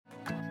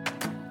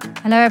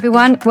Hello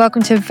everyone,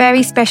 welcome to a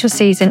very special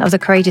season of the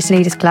Courageous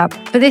Leaders Club.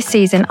 For this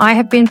season, I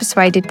have been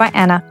persuaded by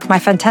Anna, my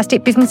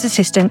fantastic business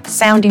assistant,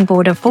 sounding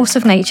board and force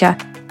of nature,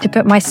 to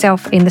put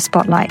myself in the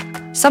spotlight.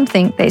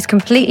 Something that is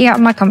completely out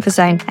of my comfort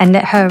zone, and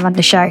let her run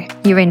the show.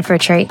 You're in for a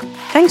treat.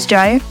 Thanks,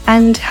 Jo,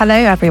 and hello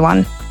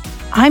everyone.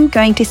 I'm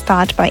going to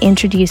start by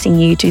introducing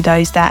you to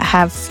those that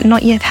have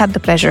not yet had the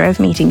pleasure of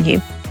meeting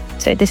you.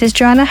 So this is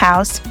Joanna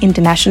House,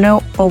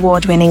 international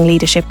award-winning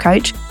leadership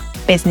coach,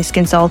 business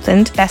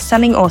consultant,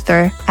 best-selling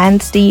author, and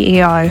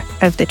CEO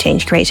of The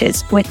Change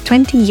Creators, with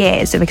 20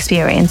 years of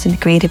experience in the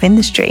creative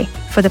industry.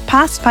 For the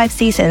past 5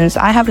 seasons,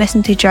 I have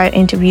listened to Jo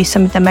interview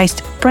some of the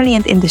most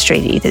brilliant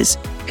industry leaders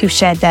who've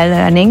shared their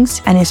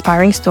learnings and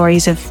inspiring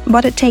stories of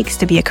what it takes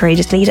to be a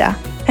courageous leader.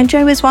 And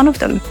Jo is one of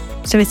them.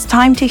 So it's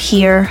time to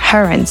hear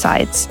her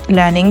insights,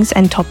 learnings,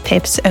 and top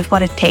tips of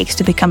what it takes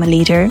to become a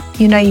leader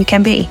you know you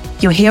can be.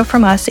 You'll hear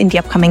from us in the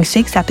upcoming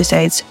 6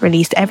 episodes,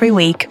 released every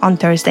week on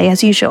Thursday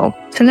as usual.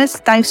 So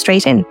let's dive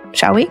straight in,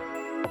 shall we?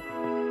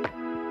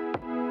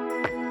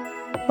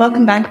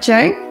 Welcome back,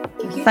 Jo.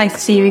 Nice to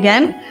see you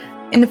again.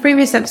 In the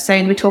previous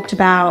episode, we talked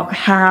about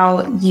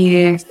how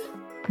you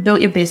built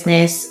your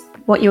business,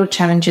 what your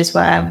challenges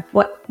were,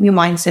 what your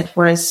mindset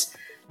was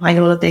behind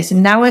all of this.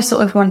 And now I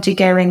sort of want to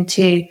go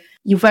into,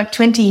 you've worked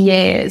 20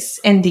 years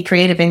in the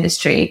creative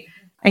industry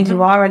and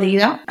you are a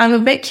leader. I'm a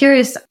bit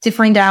curious to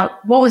find out,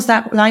 what was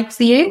that like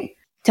for you?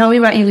 Tell me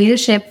about your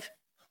leadership.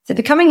 So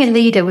becoming a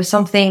leader was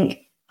something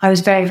I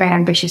was very, very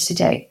ambitious to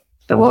do.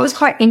 But what was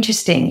quite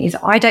interesting is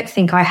I don't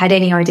think I had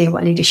any idea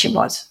what leadership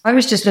was. I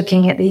was just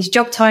looking at these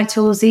job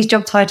titles. These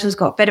job titles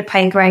got better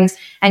pay grades,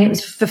 and it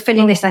was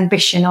fulfilling this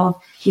ambition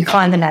of you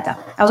climb the ladder.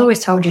 I was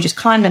always told you just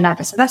climb the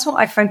ladder. So that's what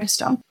I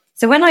focused on.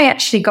 So when I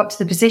actually got to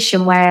the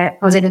position where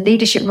I was in a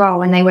leadership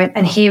role and they went,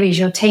 and here is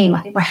your team.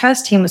 I think my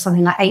first team was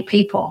something like 8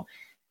 people.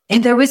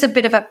 And there was a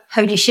bit of a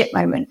holy shit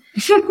moment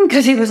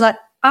because it was like,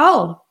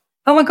 oh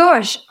my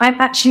gosh,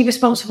 I'm actually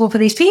responsible for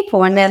these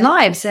people and their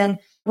lives and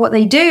what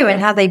they do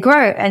and how they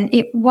grow. And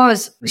it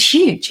was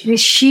huge.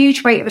 This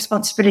huge weight of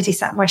responsibility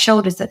sat on my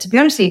shoulders that, to be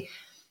honest with you,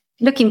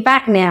 looking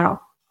back now,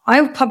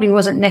 I probably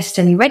wasn't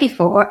necessarily ready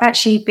for or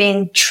actually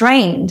being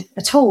trained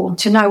at all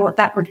to know what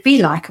that would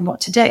be like and what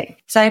to do.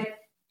 So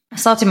I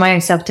started my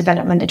own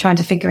self-development and trying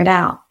to figure it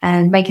out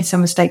and making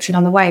some mistakes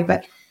along the way.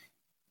 But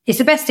it's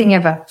the best thing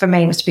ever for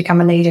me was to become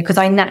a leader because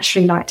I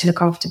naturally like to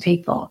look after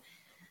people.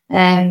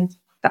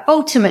 But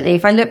ultimately,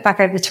 if I look back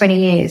over the 20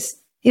 years,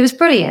 it was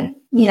brilliant.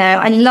 You know,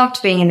 I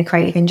loved being in the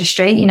creative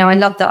industry. You know, I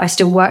love that I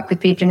still work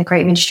with people in the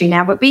creative industry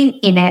now, but being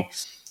in it,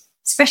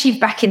 especially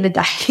back in the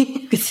day,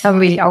 because I'm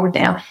really old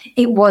now,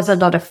 it was a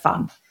lot of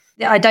fun.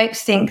 I don't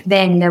think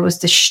then there was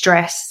the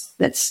stress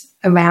that's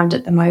around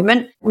at the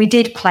moment. We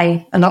did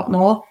play a lot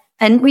more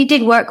and we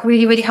did work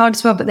really, really hard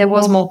as well, but there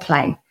was more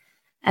play.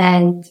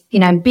 And, you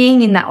know,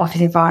 being in that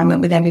office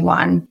environment with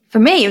everyone, for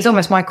me, it was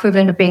almost my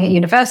equivalent of being at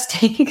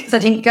university because I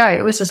didn't go.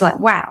 It was just like,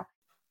 wow.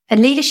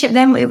 And leadership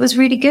then, it was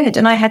really good.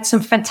 And I had some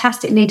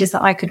fantastic leaders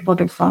that I could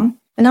model from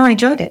and I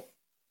enjoyed it.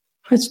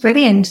 It's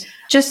brilliant.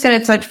 Just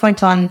to touch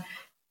point on,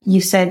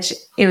 you said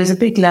it was a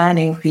big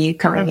learning for you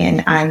coming in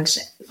and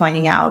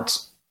finding out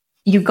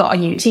you've got a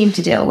new team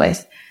to deal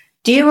with.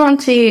 Do you want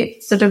to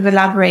sort of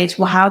elaborate,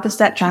 well, how does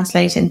that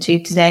translate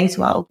into today's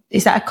world?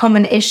 Is that a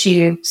common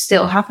issue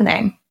still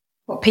happening?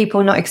 What,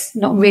 people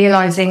not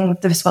realizing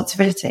the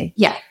responsibility?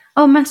 Yeah.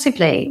 Oh,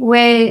 massively.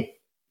 We're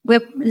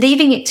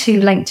leaving it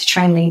too late to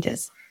train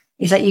leaders.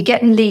 It's like you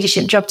get a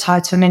leadership job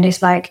title and then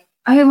it's like,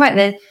 oh,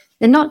 right,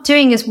 they're not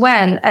doing as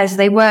well as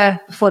they were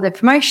before their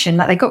promotion.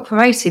 Like they got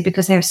promoted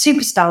because they were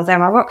superstars, they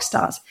were rock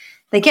stars.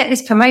 They get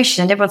this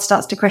promotion and everyone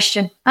starts to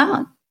question,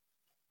 hang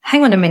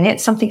on a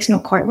minute, something's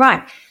not quite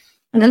right.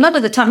 And a lot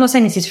of the time, I'm not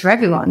saying this is for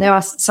everyone. There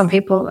are some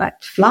people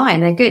that fly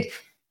and they're good.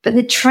 But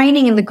the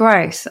training and the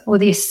growth or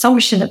the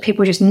assumption that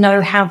people just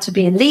know how to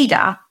be a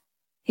leader,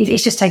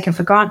 it's just taken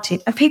for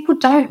granted. And people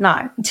don't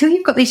know until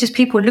you've got these just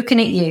people looking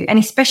at you. And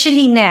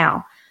especially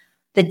now,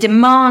 the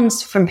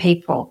demands from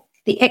people,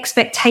 the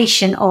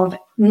expectation of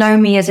know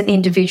me as an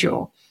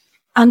individual,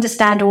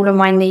 understand all of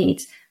my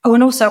needs. Oh,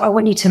 and also I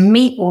want you to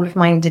meet all of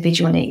my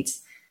individual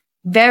needs.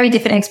 Very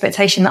different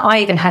expectation that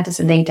I even had as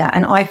a leader.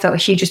 And I felt a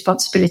huge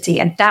responsibility.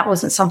 And that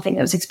wasn't something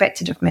that was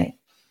expected of me.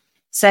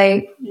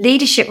 So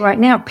leadership right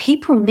now,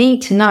 people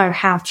need to know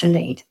how to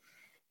lead.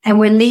 And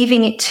we're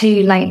leaving it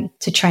too late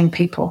to train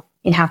people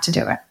in how to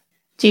do it.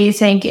 Do you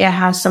think it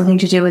has something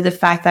to do with the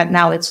fact that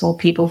now it's more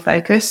people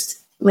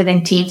focused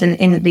within teams and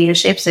in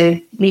leadership? So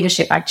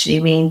leadership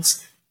actually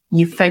means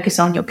you focus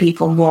on your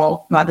people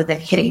more rather than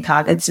hitting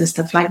targets and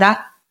stuff like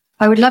that.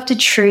 I would love to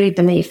truly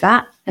believe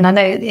that. And I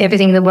know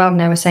everything in the world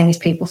now is saying is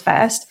people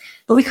first,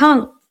 but we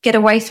can't get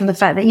away from the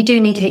fact that you do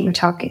need to hit your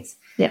targets.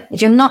 Yeah.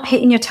 If you're not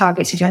hitting your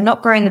targets, if you're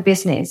not growing the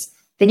business,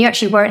 then you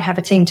actually won't have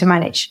a team to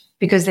manage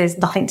because there's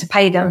nothing to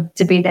pay them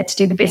to be there to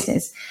do the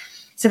business.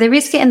 So there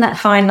is getting that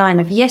fine line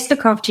of, yes,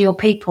 look after your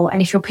people.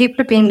 And if your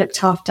people are being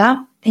looked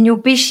after, then your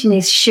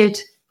business should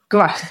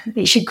grow.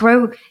 It should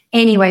grow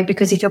anyway,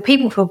 because if your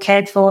people feel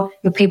cared for,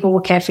 your people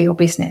will care for your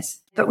business.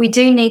 But we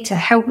do need to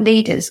help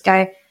leaders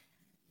go,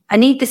 I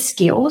need the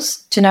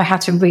skills to know how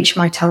to reach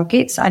my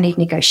targets. I need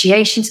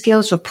negotiation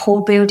skills,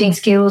 rapport building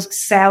skills,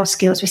 sales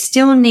skills. We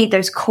still need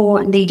those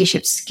core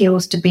leadership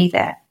skills to be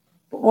there.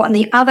 But what, on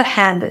the other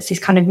hand, that's this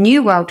kind of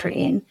new world we're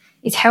in,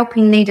 is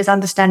helping leaders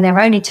understand their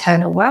own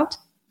internal world.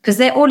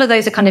 Because all of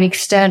those are kind of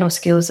external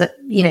skills that,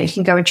 you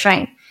can go and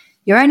train.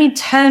 Your own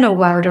internal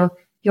world, or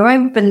your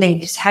own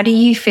beliefs. How do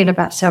you feel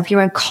about self?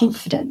 Your own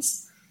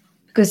confidence.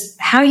 Because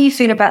how you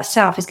feel about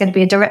self is going to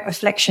be a direct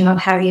reflection on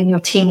how you and your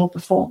team will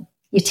perform.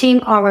 Your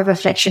team are a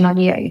reflection on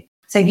you.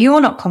 So if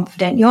you're not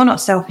confident, you're not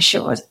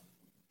self-assured,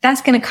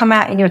 that's going to come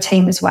out in your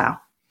team as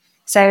well.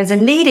 So as a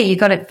leader, you've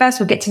got to first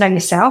of all get to know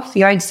yourself,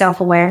 your own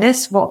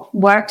self-awareness, what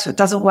works, what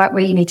doesn't work,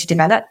 where you need to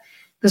develop.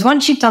 Because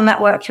once you've done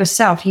that work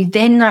yourself, you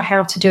then know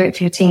how to do it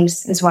for your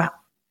teams as well.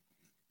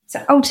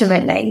 So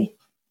ultimately,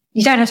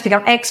 you don't have to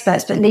become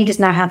experts, but leaders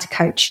know how to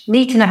coach,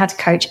 need to know how to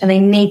coach, and they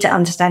need to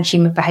understand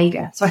human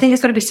behavior. So I think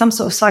there's got to be some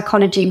sort of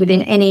psychology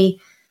within any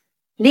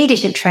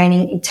leadership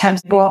training in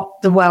terms of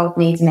what the world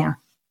needs now.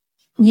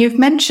 You've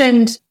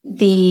mentioned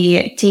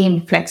the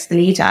team Flex the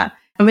Leader.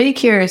 I'm really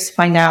curious to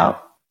find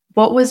out,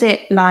 what was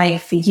it like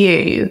for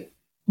you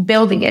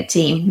building a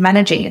team,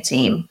 managing a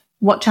team?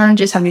 What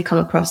challenges have you come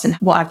across and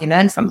what have you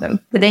learned from them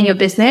within your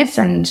business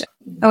and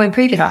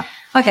improve it?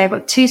 Okay, I've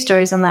got 2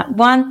 stories on that.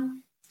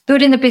 One,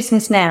 building the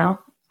business now,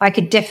 I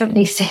could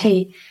definitely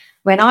see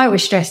when I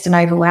was stressed and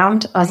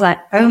overwhelmed, I was like,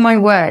 oh my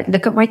word,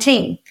 look at my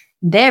team.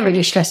 They're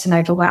really stressed and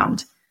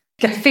overwhelmed.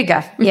 Go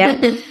figure.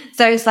 Yeah.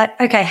 So it's like,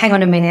 okay, hang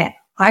on a minute.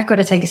 I've got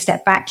to take a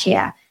step back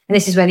here. And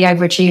this is where the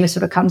overachiever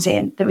sort of comes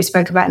in that we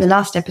spoke about in the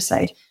last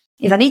episode,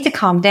 is I need to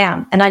calm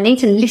down and I need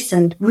to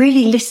listen,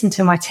 really listen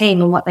to my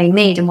team and what they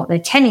need and what they're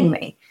telling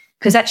me.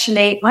 Because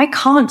actually I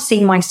can't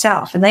see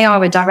myself and they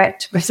are a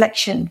direct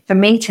reflection for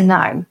me to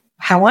know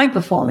how I'm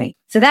performing.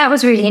 So that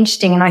was really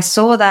interesting. And I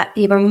saw that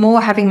even more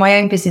having my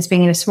own business,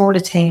 being in a smaller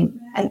team.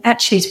 And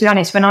actually, to be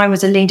honest, when I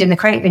was a leader in the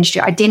creative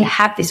industry, I didn't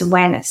have this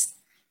awareness.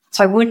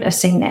 So I wouldn't have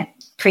seen it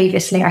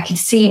previously. I can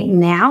see it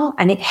now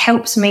and it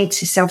helps me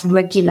to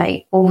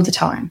self-regulate all the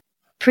time.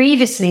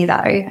 Previously though,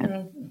 and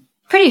I'm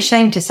pretty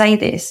ashamed to say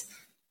this,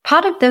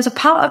 there was a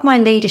part of my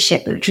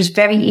leadership which was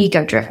very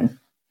ego-driven.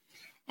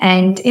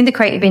 And in the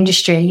creative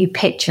industry, you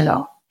pitch a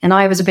lot. And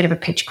I was a bit of a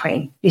pitch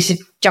queen. You should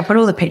jump on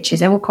all the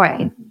pitches. They were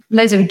quite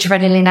loads of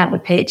adrenaline out the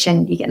pitch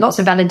and you get lots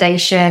of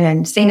validation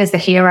and seen as the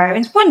hero.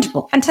 It's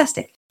wonderful,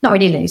 fantastic. Not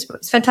really lose, but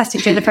it's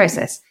fantastic during the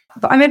process.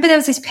 But I remember there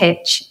was this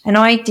pitch and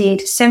I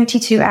did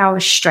 72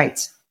 hours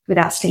straight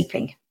without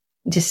sleeping.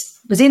 Just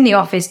was in the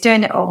office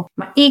doing it all.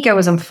 My ego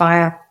was on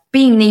fire.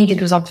 Being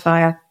needed was on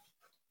fire.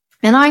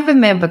 And I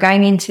remember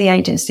going into the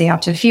agency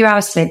after a few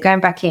hours sleep, going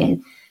back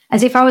in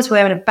as if I was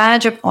wearing a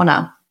badge of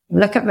honor.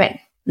 Look at me.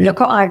 Look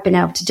what I've been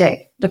able to do.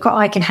 Look what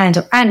I can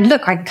handle. And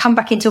look, I can come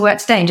back into work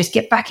today and just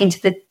get back into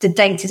the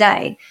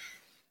day-to-day.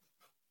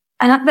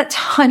 And at that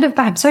time,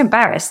 I'm so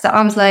embarrassed that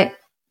I was like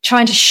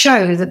trying to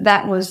show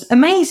that was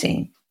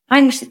amazing.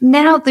 And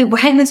now the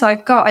awareness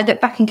I've got, I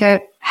look back and go,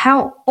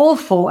 how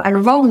awful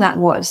and wrong that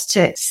was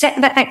to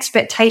set that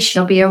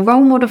expectation or be a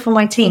role model for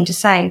my team to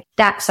say,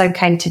 that's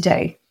okay to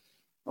do.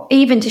 Or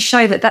even to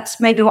show that that's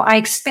maybe what I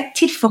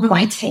expected from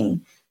my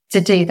team to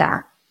do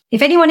that.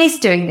 If anyone is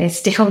doing this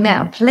still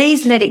now,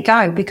 please let it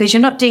go because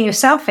you're not doing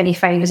yourself any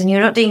favors and you're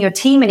not doing your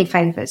team any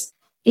favors.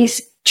 It's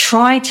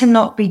try to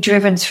not be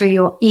driven through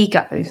your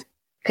ego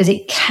because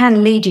it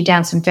can lead you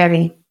down some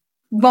very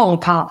wrong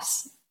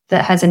paths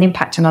that has an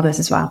impact on others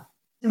as well.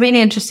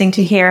 Really interesting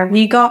to hear. Have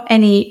you got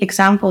any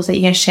examples that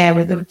you can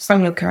share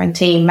from your current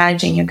team,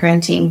 managing your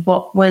current team?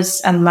 What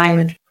was a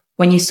moment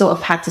when you sort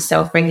of had to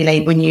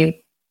self-regulate, when you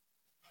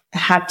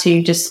had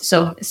to just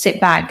sort of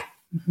sit back,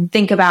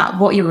 think about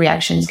what your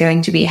reaction is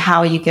going to be, how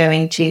are you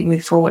going to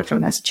move forward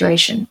from that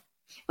situation?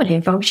 Well, it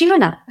involves you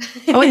in that.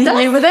 Oh,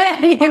 you were there.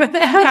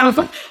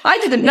 I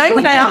didn't know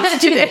when I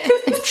asked you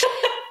this.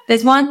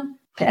 There's one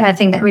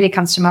thing that really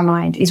comes to my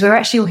mind is we're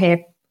actually all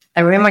here.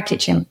 We're in my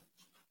kitchen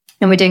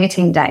and we're doing a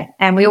team day.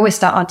 And we always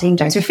start our team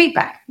days with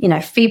feedback.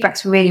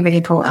 Feedback's really, really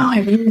important. Oh, I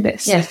remember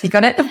this. Yes, you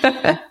got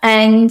it.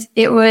 And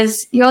it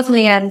was yours,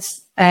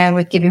 Leanne's,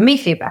 was giving me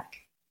feedback.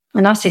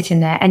 And I was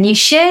sitting there and you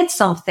shared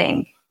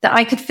something that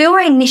I could feel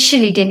I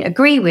initially didn't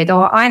agree with,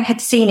 or I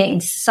had seen it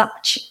in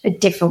such a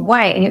different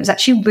way. And it was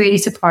actually really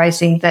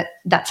surprising that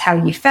that's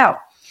how you felt.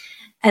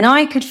 And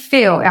I could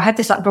feel, I had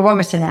this like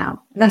barometer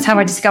now. That's how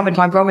I discovered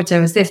my barometer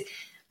was this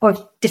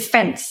of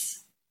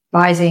defense.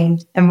 Rising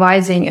and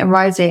rising and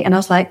rising. And I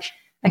was like,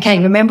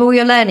 okay, remember all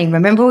your learning,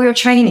 remember all your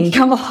training,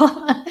 come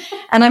on.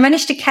 And I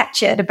managed to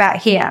catch it at about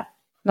here.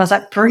 And I was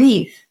like,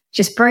 breathe,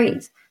 just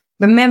breathe.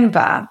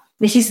 Remember,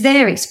 this is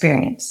their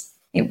experience.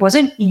 It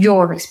wasn't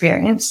your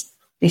experience.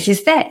 This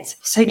is theirs.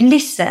 So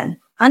listen,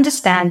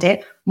 understand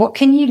it. What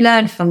can you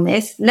learn from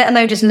this? Let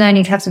alone just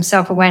learning to have some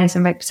self-awareness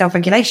and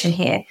self-regulation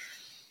here.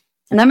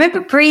 And I remember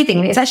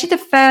breathing. It's actually the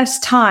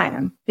first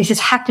time this has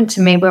happened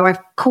to me where I've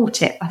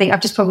caught it. I think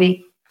I've just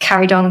probably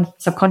carried on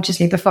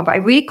subconsciously before, but I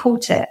really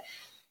caught it.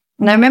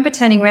 And I remember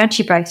turning around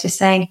to you both just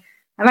saying,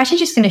 I'm actually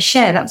just going to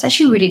share. That was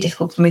actually really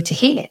difficult for me to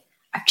hear.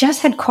 I've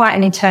just had quite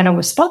an internal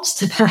response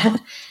to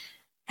that.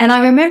 And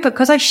I remember,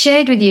 because I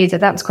shared with you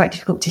that was quite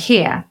difficult to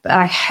hear, but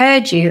I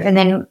heard you, and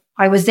then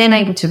I was then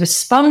able to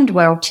respond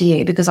well to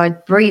you because I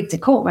breathed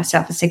and caught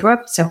myself and said,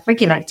 well,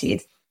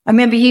 self-regulated. I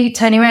remember you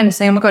turning around and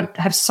saying, oh my God,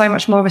 I have so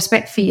much more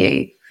respect for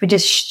you for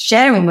just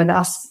sharing with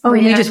us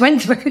what you just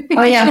went through.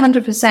 Oh yeah,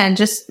 100%.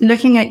 Just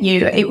looking at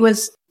you, it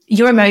was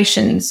your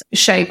emotions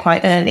show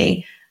quite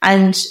early.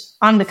 And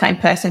I'm the kind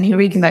of person who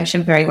reads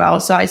emotion very well.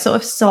 So I sort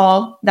of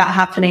saw that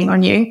happening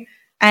on you,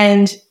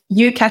 and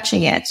you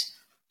catching it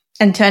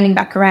and turning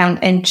back around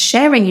and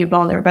sharing your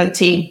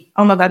vulnerability.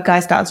 Oh my God,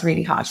 guys, that was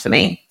really hard for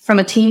me. From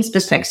a team's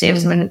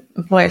perspective, from an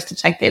employer's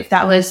perspective,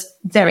 that was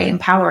very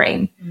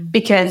empowering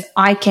because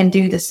I can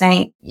do the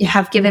same. You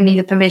have given me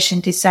the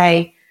permission to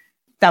say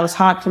that was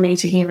hard for me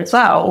to hear as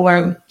well,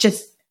 or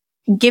just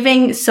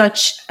giving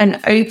such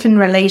an open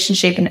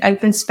relationship, an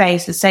open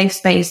space, a safe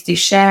space to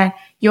share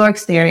your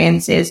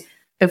experiences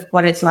of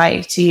what it's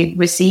like to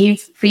receive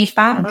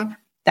feedback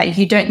that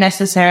you don't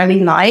necessarily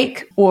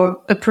like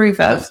or approve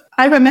of.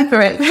 I remember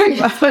it very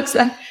well.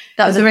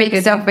 That was a really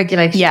good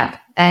self-regulation. Yeah.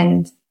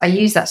 And I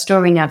use that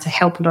story now to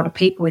help a lot of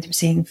people with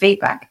receiving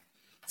feedback.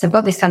 So I've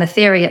got this kind of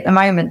theory at the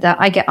moment that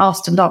I get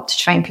asked a lot to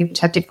train people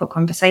to have difficult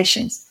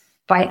conversations.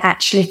 But I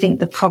actually think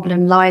the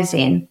problem lies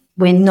in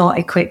we're not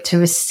equipped to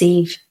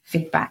receive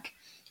feedback.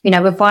 You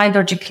know, we're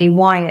biologically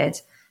wired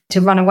to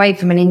run away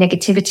from any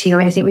negativity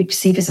or anything we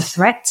perceive as a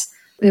threat.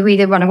 We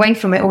either run away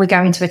from it or we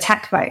go into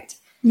attack mode.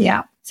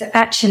 Yeah. So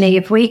actually,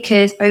 if we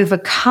could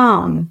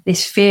overcome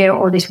this fear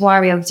or this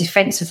worry or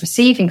defense of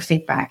receiving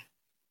feedback,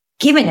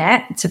 giving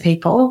it to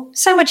people,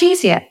 so much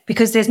easier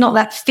because there's not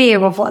that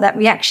fear of what that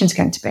reaction is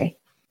going to be.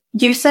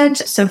 You said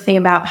something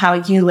about how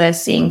you were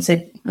seeing. So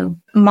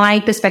my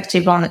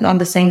perspective on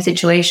the same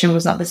situation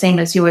was not the same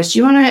as yours. Do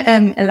you want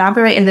to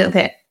elaborate a little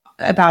bit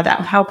about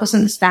that? Help us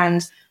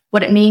understand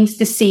what it means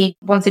to see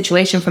one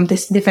situation from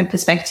different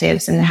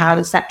perspectives, and how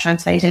does that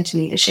translate into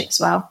leadership as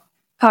well?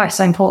 Oh, it's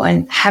so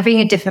important. Having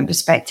a different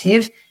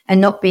perspective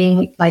and not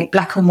being like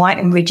black and white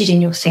and rigid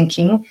in your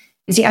thinking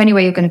is the only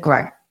way you're going to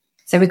grow.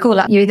 So we call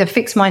that you're either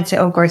fixed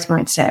mindset or growth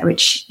mindset,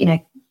 which, you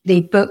know,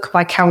 the book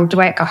by Carol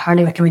Dweck, I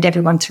highly recommend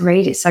everyone to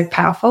read. It's so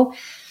powerful.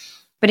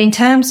 But in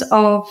terms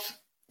of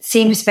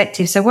seeing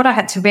perspective, so what I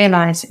had to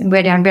realize, and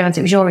where I realized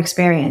it was your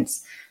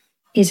experience,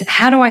 is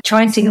how do I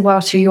try and see the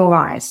world through your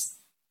eyes?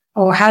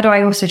 Or how do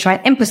I also try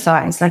and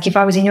empathize? Like if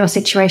I was in your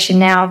situation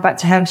now, about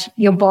to have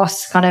your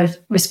boss kind of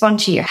respond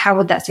to you, how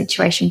would that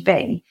situation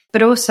be?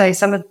 But also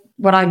some of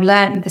what I've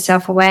learned with the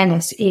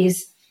self-awareness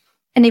is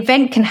an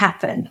event can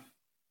happen.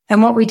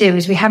 And what we do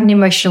is we have an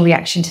emotional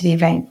reaction to the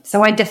event.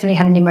 So I definitely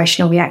had an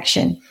emotional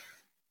reaction.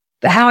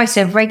 But how I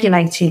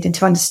self-regulated and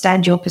to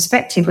understand your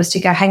perspective was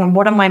to go, hang on,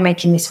 what am I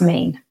making this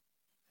mean?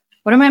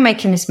 What am I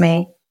making this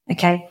mean?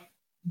 Okay,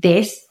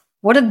 this,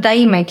 what are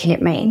they making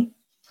it mean?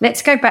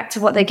 Let's go back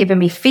to what they're giving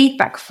me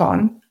feedback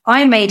from.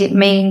 I made it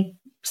mean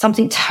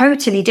something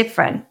totally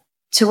different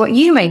to what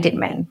you made it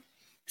mean.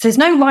 So there's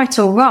no right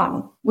or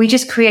wrong. We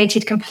just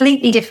created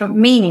completely different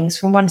meanings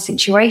from one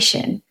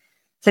situation.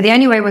 So the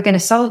only way we're going to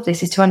solve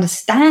this is to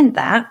understand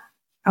that,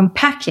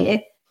 unpack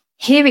it,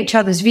 hear each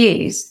other's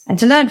views, and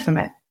to learn from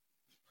it.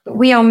 But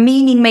we are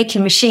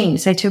meaning-making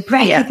machines. So to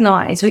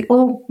recognize we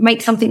all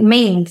make something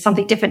mean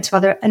something different to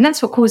other, and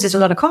that's what causes a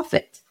lot of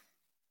conflict,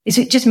 is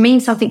it just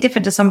means something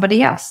different to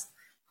somebody else.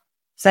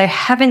 So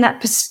having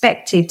that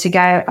perspective to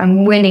go,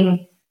 I'm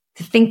willing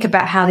to think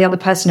about how the other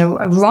person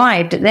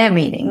arrived at their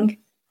meaning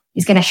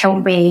is going to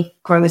help me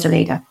grow as a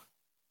leader.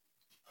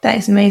 That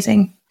is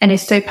amazing. And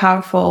it's so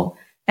powerful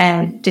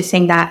to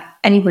think that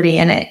anybody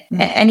in it,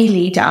 any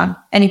leader,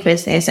 any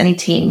business, any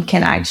team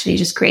can actually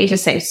just create a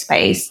safe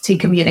space to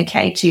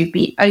communicate, to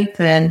be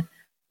open,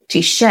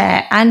 to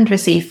share and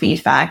receive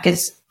feedback.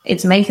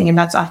 It's amazing. And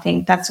I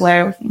think that's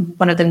where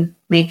one of the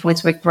main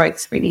points where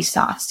growth really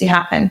starts to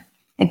happen.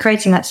 And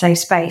creating that safe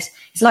space,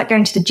 it's like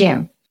going to the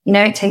gym. You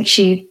know, it takes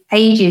you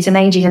ages and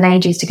ages and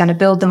ages to kind of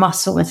build the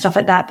muscle and stuff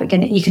like that, but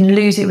you can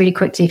lose it really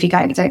quickly if you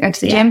don't go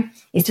to the gym.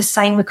 It's the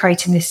same with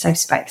creating this safe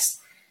space.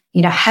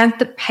 You know, have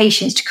the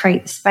patience to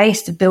create the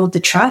space, to build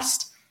the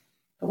trust.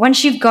 But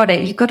once you've got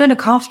it, you've got to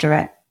look after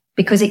it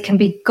because it can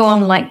be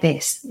gone like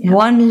this. Yeah.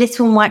 One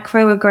little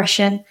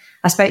microaggression.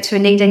 I spoke to a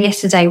leader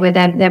yesterday where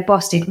their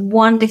boss did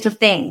one little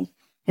thing.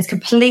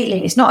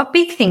 It's not a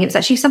big thing. It's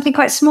actually something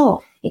quite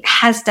small. It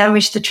has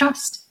damaged the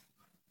trust.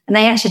 And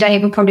they actually don't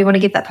even probably want to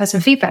give that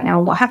person feedback now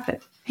on what happened.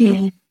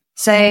 Yeah.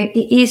 So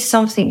it is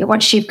something that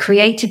once you've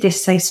created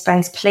this safe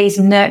space, please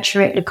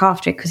nurture it, look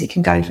after it, because it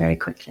can go very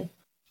quickly.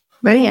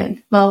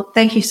 Brilliant. Well,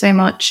 thank you so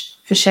much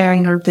for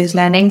sharing all of those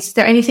learnings. Is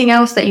there anything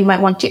else that you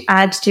might want to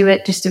add to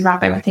it just to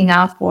wrap everything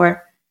up?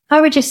 Or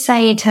I would just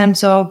say in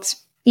terms of,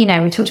 you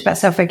know, we talked about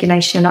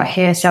self-regulation a lot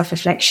here,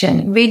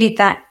 self-reflection. Really,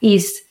 that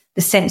is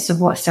the sense of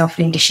what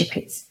self-leadership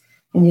is.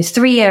 And there's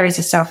 3 areas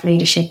of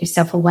self-leadership: is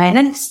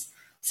self-awareness,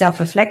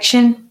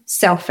 self-reflection,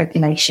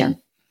 self-regulation.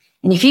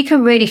 And if you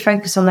can really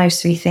focus on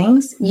those 3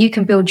 things, you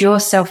can build your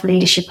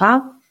self-leadership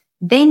up.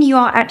 Then you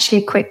are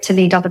actually equipped to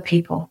lead other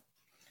people.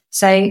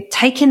 So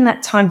taking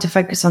that time to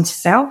focus on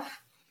self,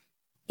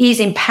 is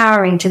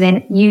empowering to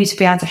then use to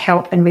be able to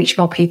help and reach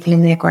more people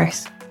in their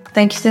growth.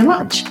 Thank you so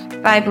much.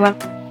 Bye, everyone.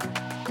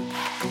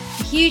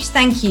 A huge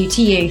thank you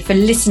to you for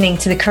listening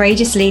to the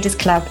Courageous Leaders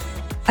Club.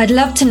 I'd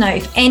love to know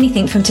if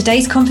anything from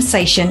today's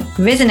conversation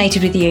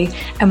resonated with you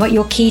and what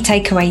your key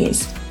takeaway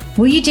is.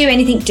 Will you do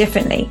anything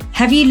differently?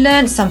 Have you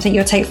learned something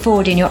you'll take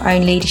forward in your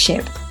own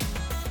leadership?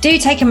 Do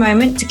take a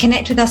moment to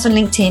connect with us on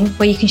LinkedIn,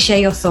 where you can share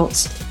your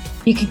thoughts.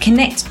 You can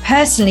connect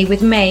personally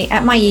with me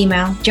at my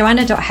email,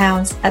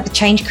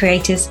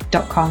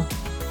 joanna.howes@thechangecreators.com.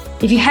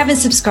 If you haven't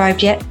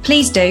subscribed yet,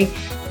 please do.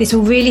 This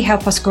will really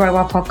help us grow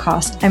our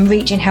podcast and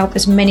reach and help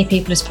as many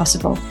people as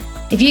possible.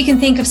 If you can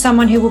think of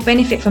someone who will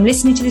benefit from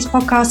listening to this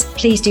podcast,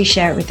 please do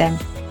share it with them.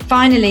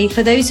 Finally,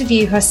 for those of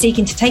you who are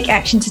seeking to take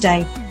action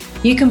today,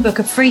 you can book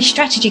a free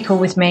strategy call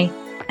with me,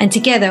 and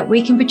together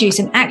we can produce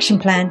an action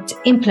plan to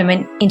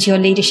implement into your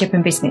leadership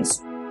and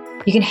business.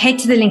 You can head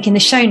to the link in the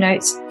show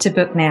notes to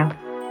book now.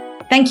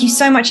 Thank you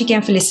so much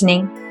again for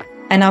listening,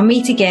 and I'll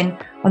meet again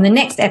on the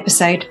next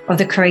episode of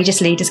the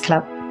Courageous Leaders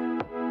Club.